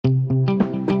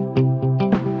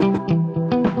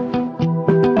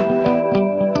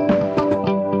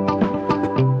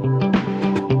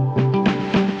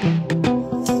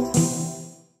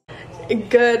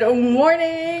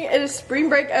morning. It is spring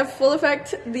break at full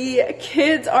effect. The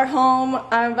kids are home.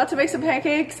 I'm about to make some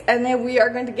pancakes and then we are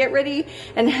going to get ready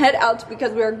and head out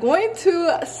because we are going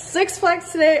to Six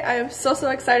Flags today. I am so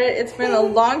excited. It's been a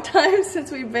long time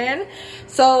since we've been.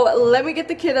 So let me get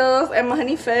the kiddos and my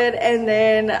honey fed and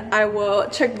then I will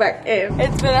check back in.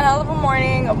 It's been a hell of a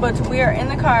morning, but we are in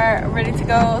the car ready to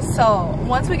go. So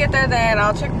once we get there, then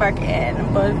I'll check back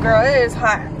in. But girl, it is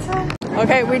hot.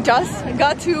 Okay, we just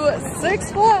got to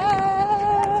Six Flags.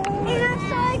 And I'm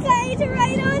so excited to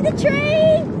ride on the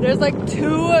train. There's like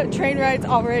 2 train rides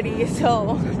already,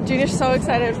 so Junior's so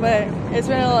excited, but it's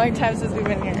been a long time since we've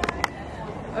been here.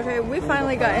 Okay, we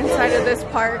finally got inside of this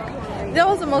park. That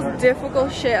was the most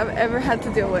difficult shit I've ever had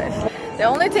to deal with. They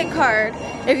only take card.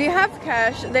 If you have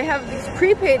cash, they have these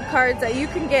prepaid cards that you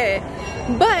can get,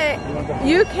 but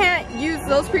you can't use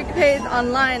those prepaids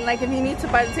online. Like if you need to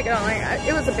buy the ticket online,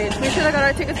 it was a bitch. We should have got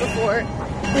our tickets before.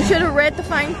 We should have read the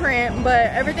fine print, but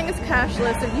everything is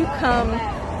cashless if you come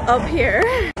up here.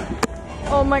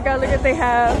 Oh my god, look what they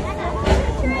have.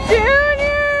 Junior!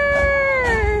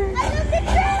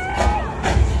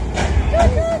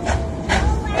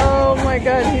 Oh my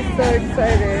god, he's so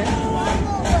excited.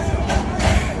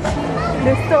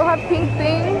 They still have pink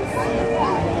things.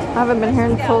 I haven't been here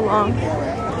in so long.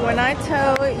 When I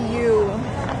tell you,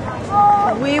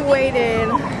 we waited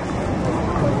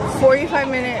 45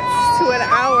 minutes to an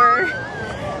hour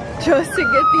just to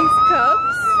get these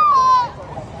cups.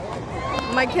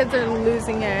 My kids are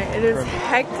losing it. It is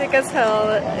hectic as hell.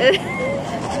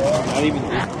 Not even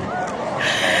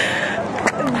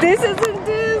This isn't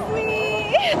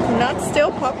Disney. Not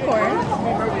still popcorn.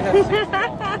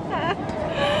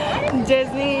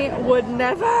 Disney would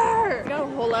never. We got a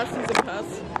whole lot of season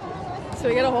pass. So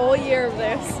we get a whole year of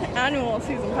this annual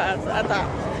season pass at that.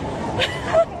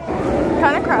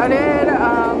 Kind of crowded,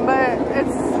 but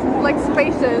it's like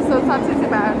spacious, so it's not too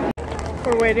bad.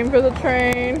 We're waiting for the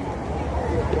train.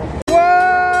 Whoa!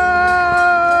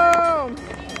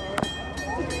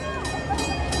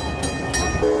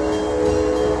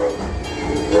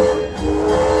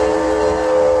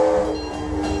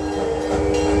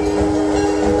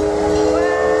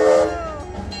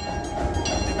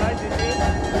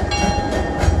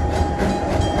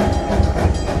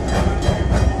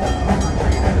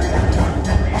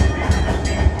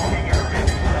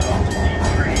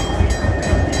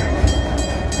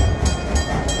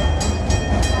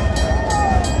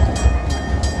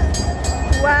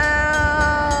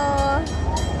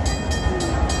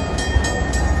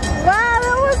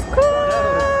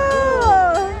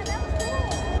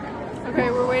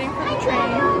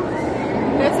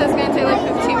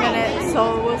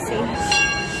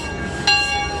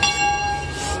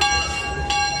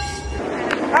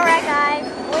 Alright guys,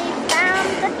 we found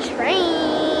the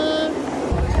train.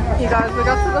 You guys, we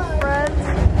got to the front.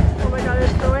 Oh my god,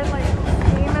 it's throwing like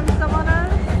steam and stuff on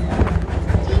us.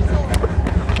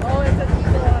 Oh, it's a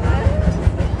diesel on us.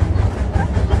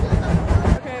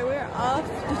 Okay, we're off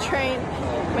the train.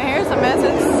 My hair is a mess.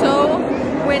 It's so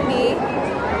windy,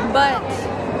 but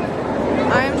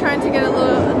I am trying to get a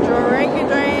little drinky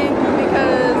drink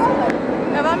because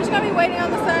if I'm just gonna be waiting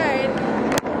on the side,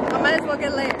 I might as well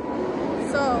get late.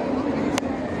 So,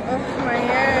 my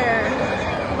hair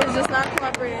is just not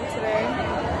cooperating today.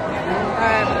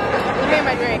 Alright, let me get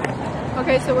my drink.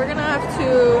 Okay, so we're gonna have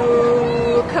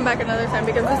to come back another time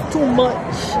because it's too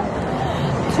much.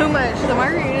 Too much. The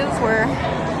margaritas were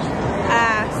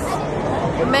ass.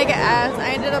 Mega ass.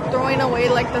 I ended up throwing away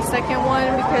like the second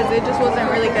one because it just wasn't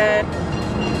really good.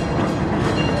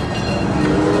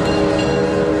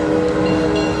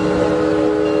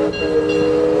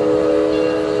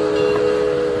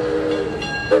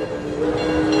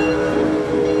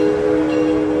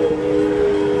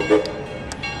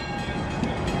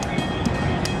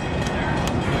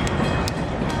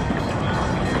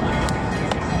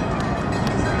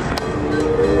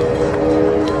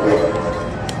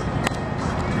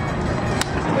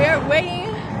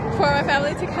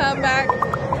 To come back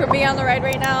for me on the ride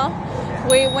right now.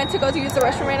 We went to go to use the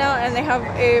restroom right now and they have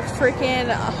a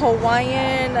freaking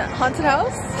Hawaiian haunted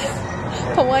house.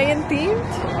 Hawaiian themed.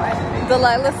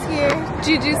 Delilah's here.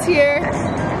 Juju's here.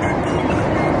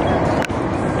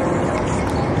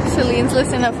 Celine's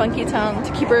listening to Funky Town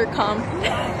to keep her calm.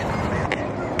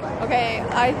 Okay,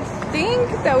 I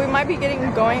think that we might be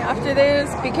getting going after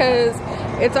this because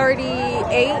it's already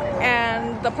 8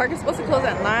 and the park is supposed to close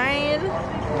at 9.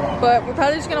 But we're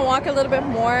probably just gonna walk a little bit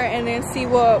more and then see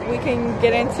what we can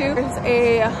get into. There's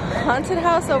a haunted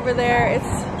house over there.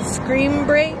 It's Scream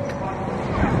Break,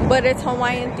 but it's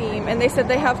Hawaiian theme, and they said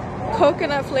they have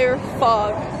coconut flavored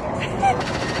fog.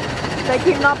 They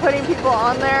keep not putting people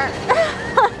on there.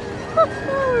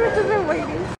 We've just been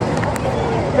waiting.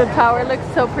 The tower looks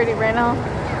so pretty right now.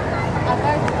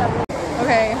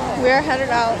 Okay, we are headed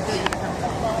out.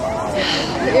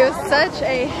 It was such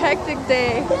a hectic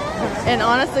day and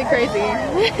honestly crazy.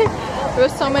 There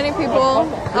was so many people.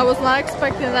 I was not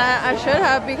expecting that. I should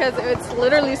have because it's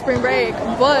literally spring break,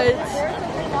 but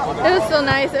it was still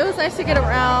nice. It was nice to get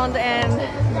around and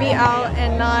be out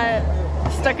and not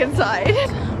stuck inside.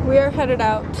 We are headed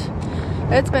out.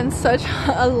 It's been such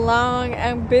a long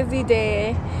and busy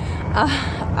day.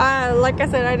 Like I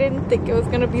said, I didn't think it was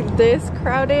gonna be this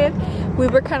crowded. We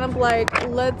were kind of like,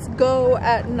 let's go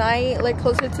at night, like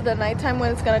closer to the nighttime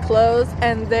when it's gonna close,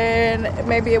 and then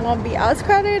maybe it won't be as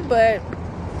crowded, but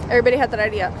everybody had that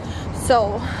idea.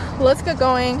 So let's get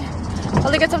going.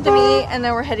 I'll get something to eat and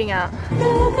then we're heading out.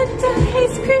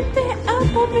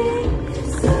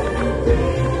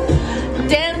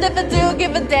 Damned if I do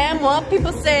give a damn what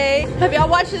people say. Have y'all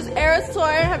watched this Eras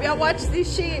tour? Have y'all watched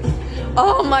these sheep?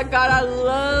 Oh my god, I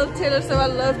love Taylor Swift. I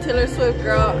love Taylor Swift,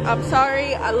 girl. I'm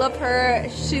sorry, I love her.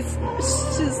 She's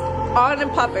on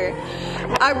and popper.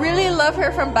 I really love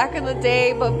her from back in the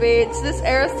day, but bitch, this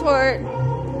Eras tour,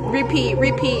 repeat.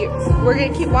 We're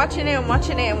gonna keep watching it and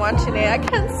watching it and watching it. I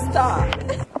can't stop.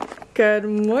 Good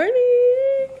morning.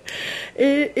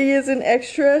 It is an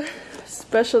extra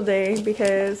special day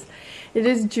because it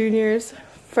is Junior's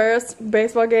first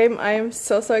baseball game. I am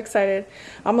so excited.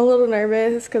 I'm a little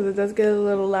nervous because it does get a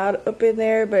little loud up in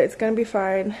there, but it's gonna be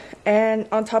fine. And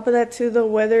on top of that too, the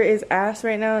weather is ass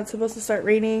right now. It's supposed to start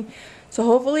raining, so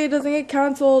hopefully it doesn't get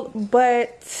canceled,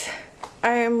 but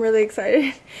I am really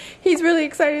excited. He's really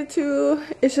excited too.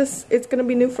 It's gonna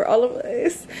be new for all of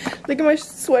us. Look at my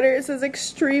sweater. It says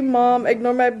Extreme Mom.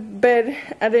 Ignore my bed.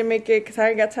 I didn't make it because I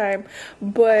ain't got time.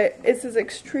 But it says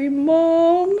Extreme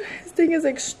Mom. His thing is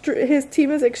his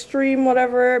team is Extreme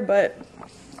whatever, but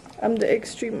I'm the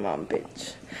Extreme Mom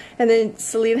bitch. And then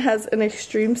Celine has an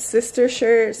Extreme Sister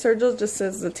shirt. Sergio just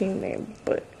says the team name,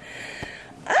 but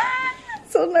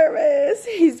so nervous.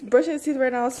 He's brushing his teeth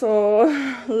right now, so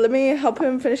let me help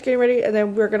him finish getting ready and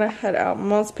then we're gonna head out.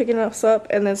 Mom's picking us up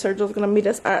and then Sergio's gonna meet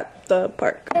us at the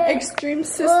park. Extreme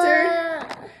Sister,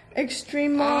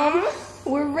 Extreme Mom,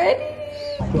 we're ready.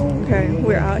 Okay,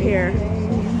 we're out here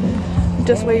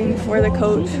just waiting for the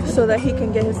coach so that he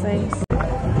can get his things.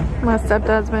 My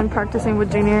stepdad's been practicing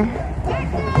with Junior.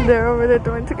 They're over there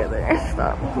doing together.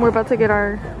 Stop. We're about to get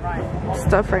our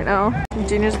stuff right now.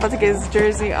 Junior's about to get his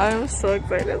jersey. I'm so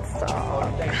excited.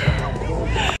 Stop.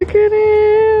 Look at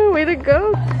him. Way to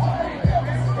go. Oh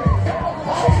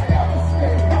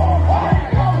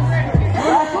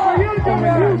my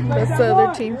god. That's the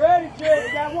other team.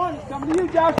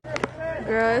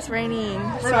 Girl, it's raining.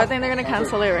 So I think they're gonna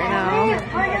cancel it right now.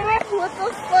 What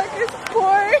the fuck is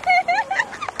sport?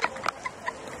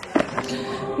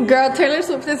 Girl, Taylor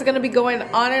Swift is gonna be going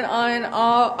on and on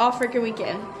all freaking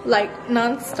weekend, like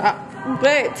non-stop.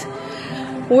 But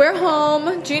we're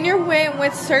home. Junior went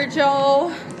with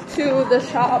Sergio to the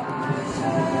shop.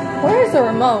 Where is the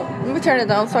remote? Let me turn it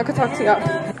down so I can talk to y'all.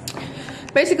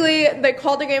 Basically, they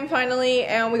called the game finally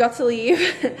and we got to leave.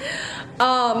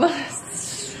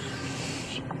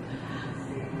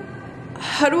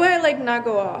 How do I like not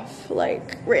go off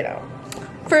like right now?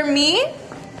 For me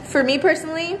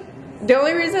personally, the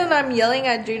only reason I'm yelling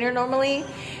at Junior normally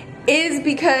is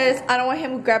because I don't want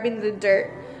him grabbing the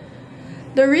dirt.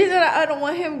 The reason I don't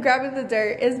want him grabbing the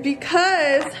dirt is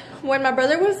because when my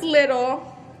brother was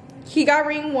little, he got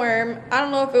ringworm. I don't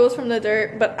know if it was from the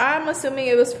dirt, but I'm assuming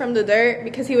it was from the dirt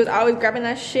because he was always grabbing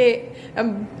that shit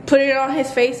and putting it on his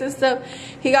face and stuff.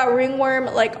 He got ringworm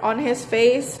like on his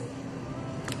face.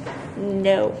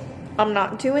 No, I'm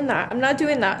not doing that. I'm not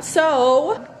doing that.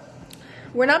 So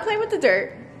we're not playing with the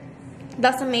dirt.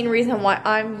 That's the main reason why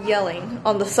I'm yelling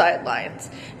on the sidelines,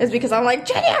 is because I'm like,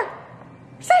 Junior,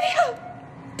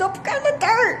 don't grab the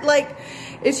dirt. Like,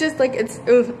 it's just like,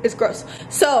 it's gross.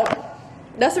 So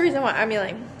that's the reason why I'm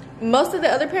yelling. Most of the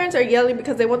other parents are yelling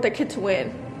because they want their kid to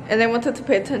win and they want them to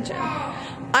pay attention.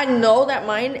 I know that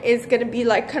mine is gonna be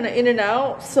like kind of in and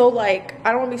out, so like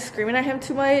I don't want to be screaming at him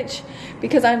too much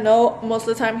because I know most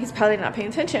of the time he's probably not paying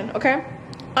attention. Okay,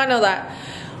 I know that.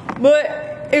 But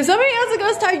if somebody else is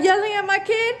gonna start yelling at my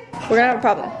kid, we're gonna have a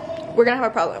problem. We're gonna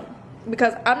have a problem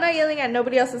because I'm not yelling at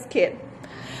nobody else's kid.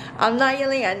 I'm not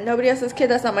yelling at nobody else's kid.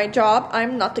 That's not my job.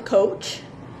 I'm not the coach.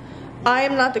 I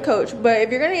am not the coach. But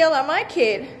if you're gonna yell at my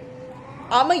kid,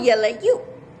 I'm gonna yell at you.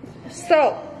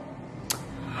 So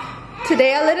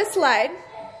today I let it slide.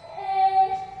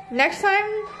 Next time,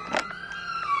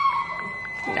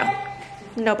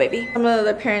 no, baby. Some of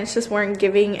the parents just weren't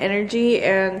giving energy,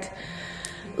 and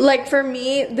Like for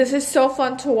me, this is so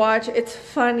fun to watch. It's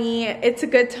funny, it's a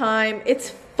good time,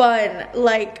 it's fun.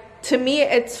 Like to me,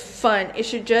 it's fun. It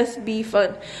should just be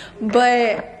fun.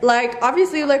 But like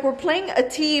obviously, like we're playing a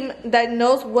team that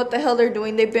knows what the hell they're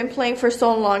doing. They've been playing for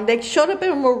so long. They showed up in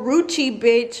Marucci,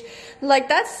 bitch. Like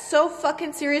that's so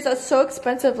fucking serious. That's so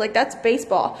expensive. Like that's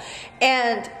baseball.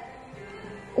 And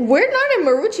we're not in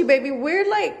Marucci, baby. We're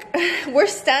like, we're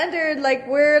standard. Like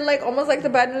we're like almost like the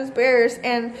Bad News Bears.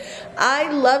 And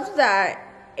I love that.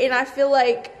 And I feel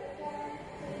like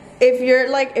if you're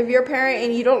a parent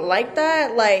and you don't like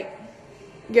that, like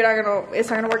it's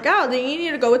not gonna work out. Then you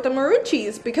need to go with the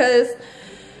Maruccis, because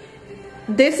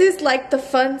this is like the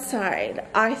fun side.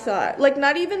 I thought, like,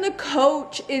 not even the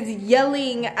coach is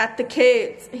yelling at the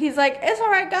kids. He's like, it's all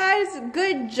right, guys,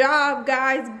 good job,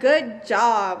 guys, good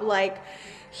job. Like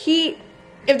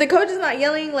if the coach is not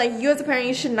yelling, like you as a parent,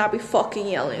 you should not be fucking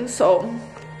yelling. So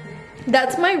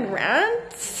that's my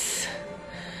rant.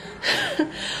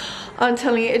 I'm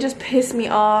telling you, it just pissed me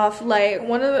off. Like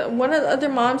one of the other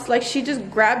moms, like she just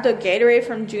grabbed a Gatorade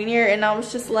from Junior, and I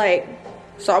was just like,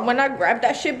 so when I grabbed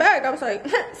that shit back, I was like,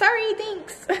 sorry,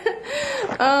 thanks.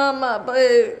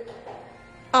 But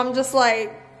I'm just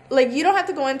like you don't have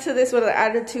to go into this with an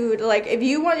attitude. Like if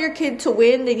you want your kid to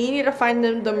win, then you need to find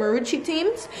them the Marucci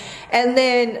teams, and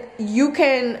then you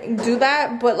can do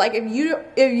that. But like if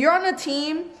you're on a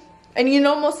team and you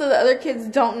know most of the other kids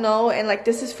don't know, and like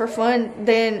this is for fun,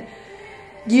 then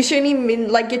you shouldn't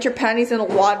even like get your panties in a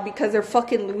wad because they're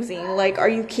fucking losing. Like, are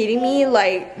you kidding me?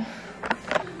 Like,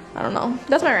 I don't know.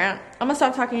 That's my rant. I'm gonna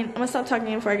stop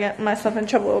talking before I get myself in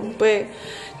trouble. But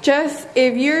just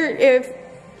if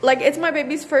like it's my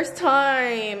baby's first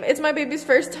time. It's my baby's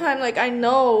first time. Like I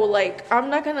know, like I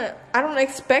don't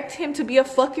expect him to be a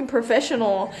fucking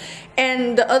professional,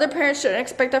 and the other parents shouldn't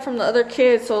expect that from the other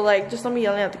kids. So like, just don't be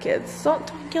yelling at the kids. Don't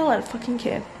yell at a fucking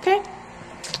kid, okay?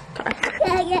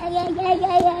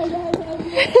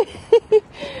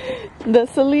 The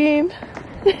Celine.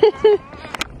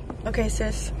 Okay,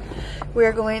 sis, we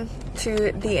are going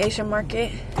to the Asian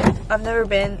market. I've never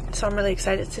been, so I'm really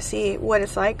excited to see what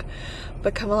it's like.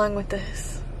 But come along with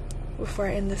us before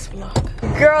I end this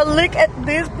vlog. Girl, look at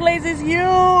this place. Is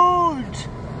huge.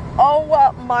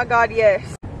 Oh my god,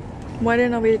 yes. Why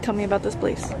didn't nobody tell me about this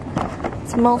place? It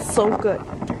smells so good.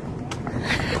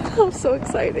 I'm so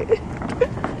excited.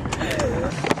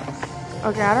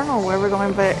 Okay, I don't know where we're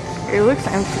going, but it looks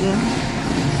empty.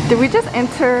 Did we just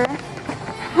enter?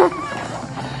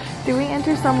 Did we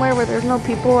enter somewhere where there's no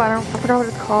people? I forgot what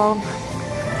it's called.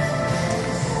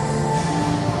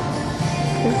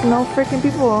 There's no freaking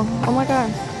people. Oh my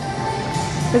god.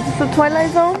 Is this the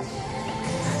Twilight Zone?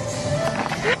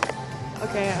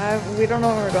 Okay, we don't know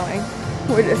where we're going.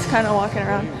 We're just kind of walking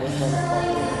around.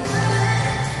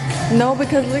 No,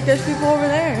 because look, there's people over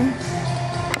there.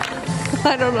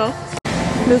 I don't know.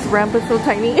 This ramp is so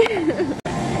tiny. Look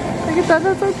at that,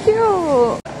 that's so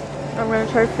cute. I'm gonna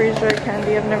try freeze-dried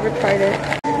candy. I've never tried it.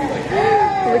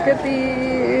 Look at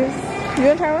these. You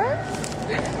gonna try one?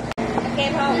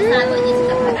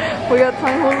 We got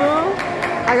Tanghulu.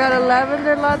 I got a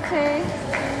lavender latte,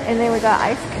 and then we got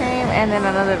ice cream, and then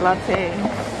another latte.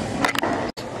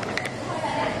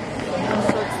 I'm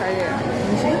so excited. Let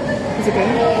me see. Is it good?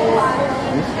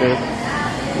 It's good.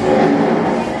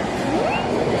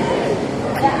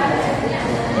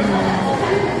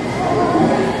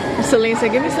 Celine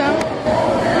said, give me some. Oh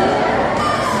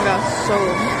my god, so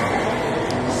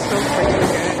freaking good.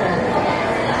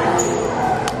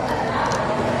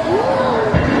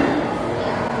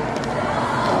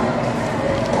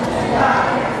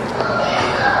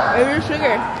 Where's your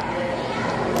sugar?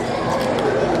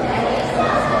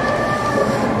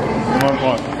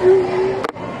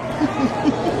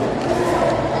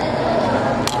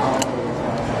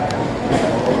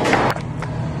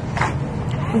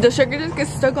 The sugar just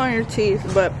gets stuck on your teeth,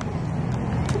 but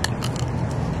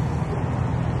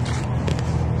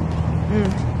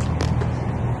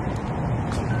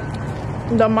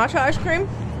the matcha ice cream,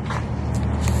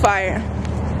 fire.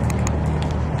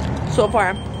 So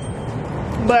far.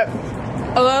 But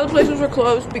a lot of the places were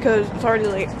closed because it's already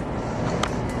late.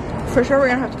 For sure we're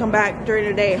gonna have to come back during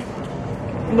the day.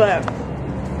 But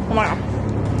oh my god.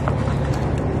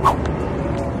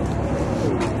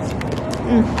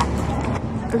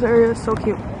 This area is so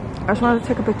cute. I just wanted to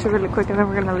take a picture really quick and then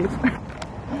we're gonna leave.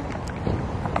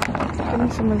 Give me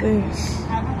some of this.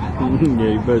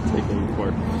 Yeah, you better take it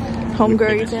before.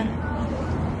 Homegirl, you can.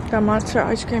 That matcha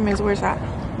ice cream is where's that?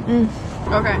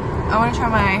 Okay, I want to try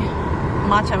my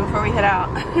matcha before we head out.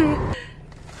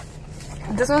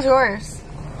 This one's yours.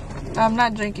 I'm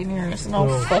not drinking yours. No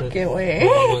fucking way.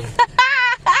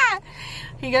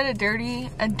 He got a dirty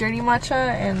matcha,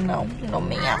 and no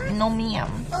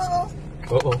ma'am.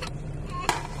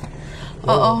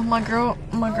 My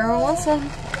girl wants some.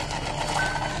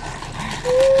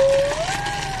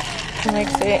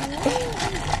 Mix it.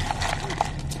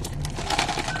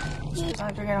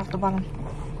 I drink it off the bottom.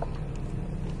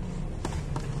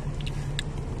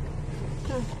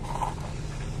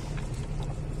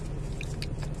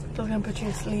 Still gonna put you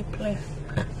to sleep, play.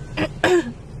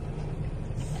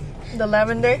 The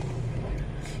lavender.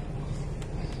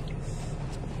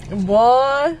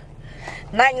 What?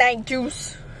 Night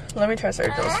juice. Let me try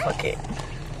Sergio's. Fuck it.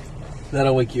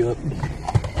 That'll wake you up.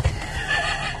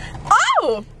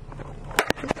 Oh!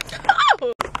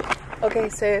 Okay,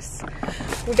 sis.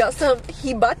 We got some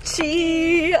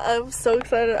hibachi. I'm so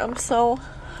excited. I'm so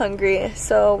hungry.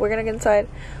 So we're gonna get inside.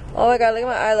 Oh my god, look at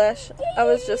my eyelash. I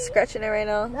was just scratching it right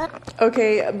now.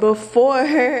 Okay, before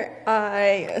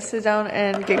I sit down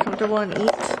and get comfortable and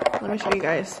eat, let me show you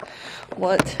guys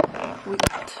what we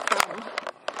got from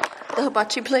the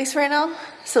hibachi place right now.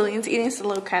 Celine's eating some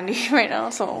little candy right now,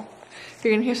 so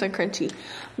you're gonna hear some crunchy.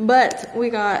 But we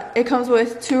got, it comes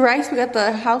with 2 rice. We got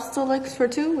the house deluxe for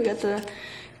 2. We got the, it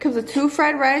comes with 2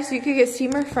 fried rice. You could get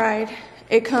steamer fried.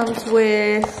 It comes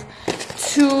with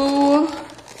 2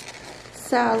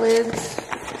 salads,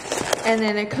 and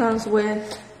then it comes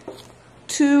with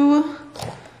 2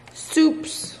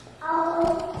 soups.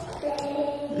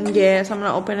 Yes, I'm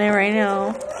gonna open it right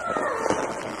now.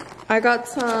 I got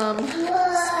some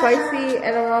spicy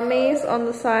edamames on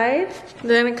the side.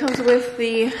 Then it comes with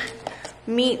the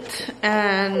meat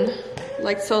and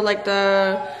like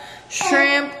the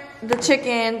shrimp, the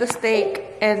chicken, the steak,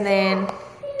 and then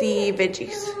the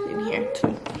veggies in here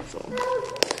too. So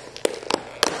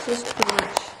this is pretty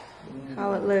much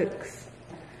how it looks.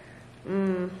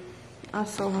 I'm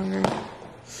so hungry.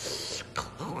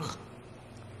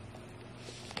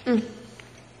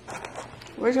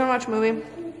 We're just gonna watch a movie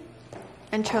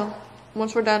and chill.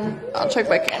 Once we're done, I'll check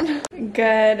back in.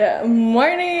 Good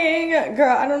morning,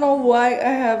 girl. I don't know why I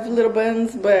have little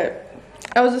buns, but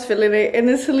I was just feeling it. And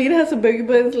then Celine has some baby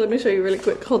buns. Let me show you really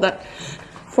quick. Hold on.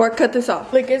 Before I cut this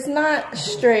off. Like, it's not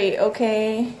straight,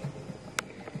 okay?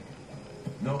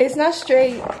 No. It's not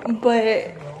straight,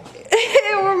 but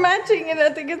we're matching, and I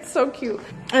think it's so cute.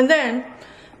 And then,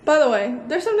 by the way,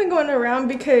 there's something going around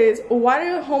because why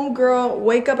did homegirl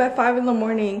wake up at 5 in the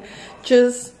morning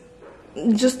just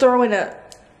throwing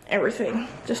up everything?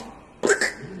 Just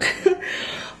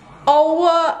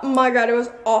oh my god, it was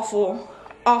awful.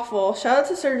 Shout out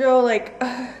to Sergio, like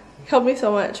helped me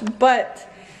so much. But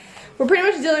we're pretty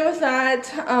much dealing with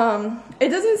that. It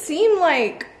doesn't seem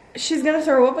like she's gonna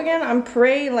throw up again. I'm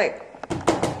praying, like,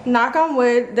 knock on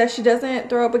wood, that she doesn't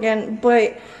throw up again,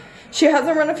 but she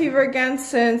hasn't run a fever again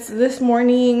since this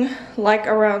morning, like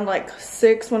around like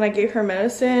 6 when I gave her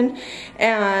medicine,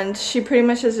 and she pretty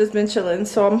much has just been chilling.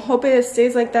 So I'm hoping it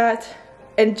stays like that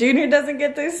and Junior doesn't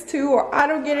get this too, or I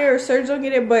don't get it, or Serge don't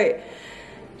get it, but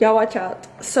y'all watch out.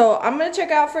 So I'm gonna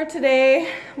check out for today.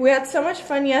 We had so much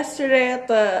fun yesterday at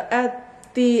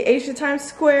the Asia Times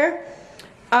Square.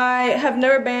 I have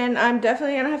never been. I'm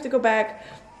definitely gonna have to go back.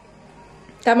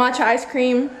 That matcha ice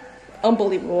cream,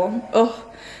 unbelievable. Ugh.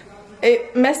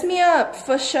 It messed me up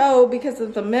for sure because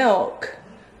of the milk,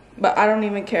 but I don't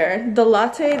even care. The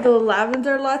latte, the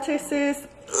lavender latte, sis,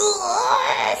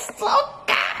 ugh, it's so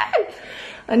good.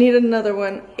 I need another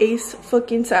one, ace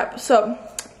fucking sap. So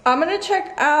I'm gonna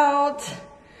check out.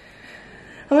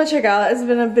 It's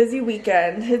been a busy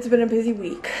weekend. It's been a busy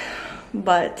week,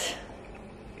 but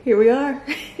here we are.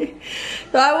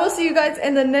 So I will see you guys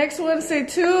in the next one. Stay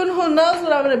tuned. Who knows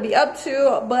what I'm gonna be up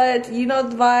to, but you know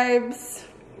the vibes.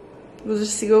 We'll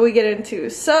just see what we get into.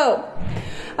 So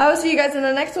I will see you guys in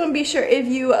the next one. Be sure, if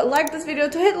you like this video,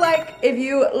 to hit like. If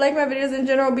you like my videos in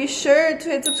general, be sure to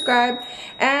hit subscribe.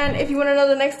 And if you want to know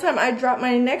the next time I drop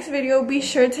my next video, be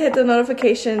sure to hit the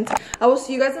notifications. I will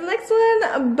see you guys in the next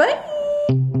one. Bye.